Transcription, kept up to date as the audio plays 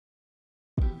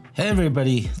Hey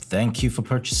everybody, thank you for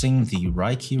purchasing the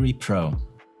Raikiri Pro.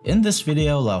 In this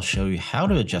video, I'll show you how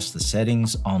to adjust the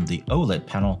settings on the OLED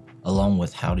panel, along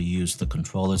with how to use the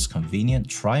controller's convenient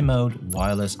tri-mode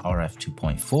wireless RF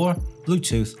 2.4,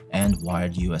 Bluetooth, and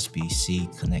wired USB-C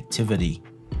connectivity.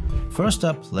 First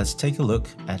up, let's take a look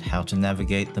at how to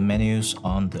navigate the menus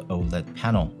on the OLED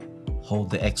panel. Hold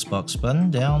the Xbox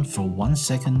button down for 1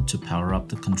 second to power up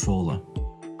the controller.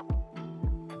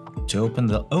 To open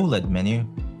the OLED menu,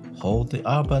 hold the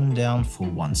R button down for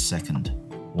 1 second.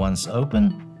 Once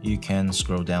open, you can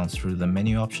scroll down through the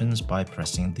menu options by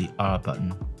pressing the R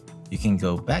button. You can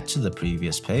go back to the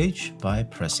previous page by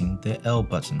pressing the L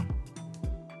button.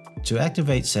 To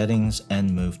activate settings and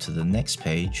move to the next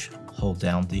page, hold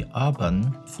down the R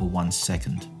button for 1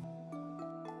 second.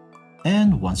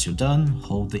 And once you're done,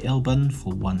 hold the L button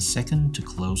for 1 second to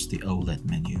close the OLED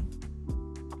menu.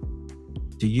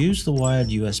 To use the wired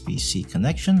USB-C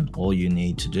connection, all you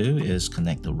need to do is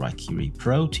connect the Raikiri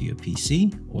Pro to your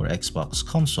PC or Xbox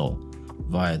console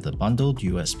via the bundled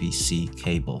USB-C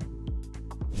cable.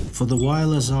 For the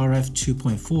wireless RF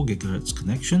 2.4 GHz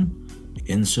connection,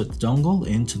 insert the dongle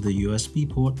into the USB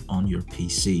port on your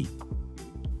PC.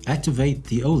 Activate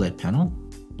the OLED panel,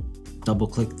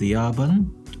 double-click the R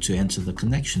button to enter the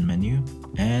connection menu,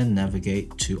 and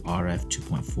navigate to RF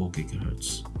 2.4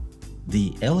 GHz.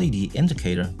 The LED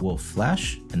indicator will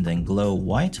flash and then glow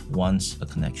white once a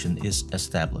connection is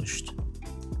established.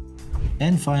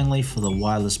 And finally, for the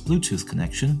wireless Bluetooth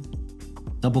connection,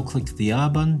 double-click the R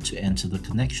button to enter the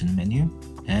connection menu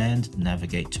and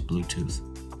navigate to Bluetooth.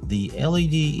 The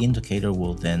LED indicator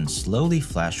will then slowly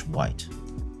flash white.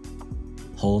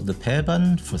 Hold the pair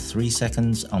button for 3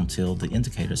 seconds until the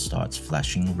indicator starts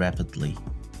flashing rapidly.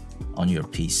 On your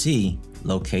PC,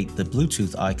 locate the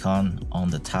Bluetooth icon on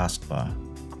the taskbar.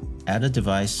 Add a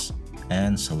device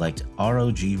and select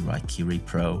ROG Raikiri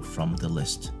Pro from the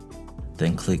list.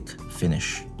 Then click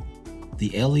Finish. The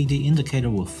LED indicator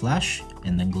will flash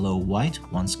and then glow white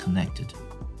once connected.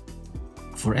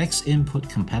 For X input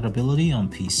compatibility on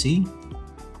PC,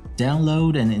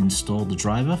 download and install the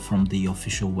driver from the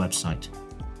official website.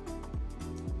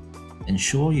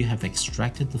 Ensure you have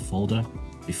extracted the folder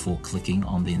before clicking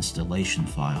on the installation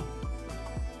file.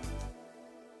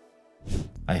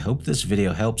 I hope this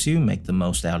video helps you make the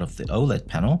most out of the OLED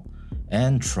panel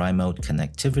and tri-mode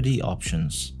connectivity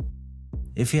options.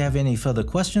 If you have any further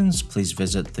questions, please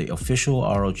visit the official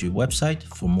ROG website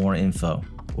for more info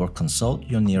or consult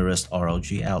your nearest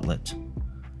ROG outlet.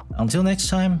 Until next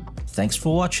time, thanks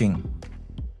for watching.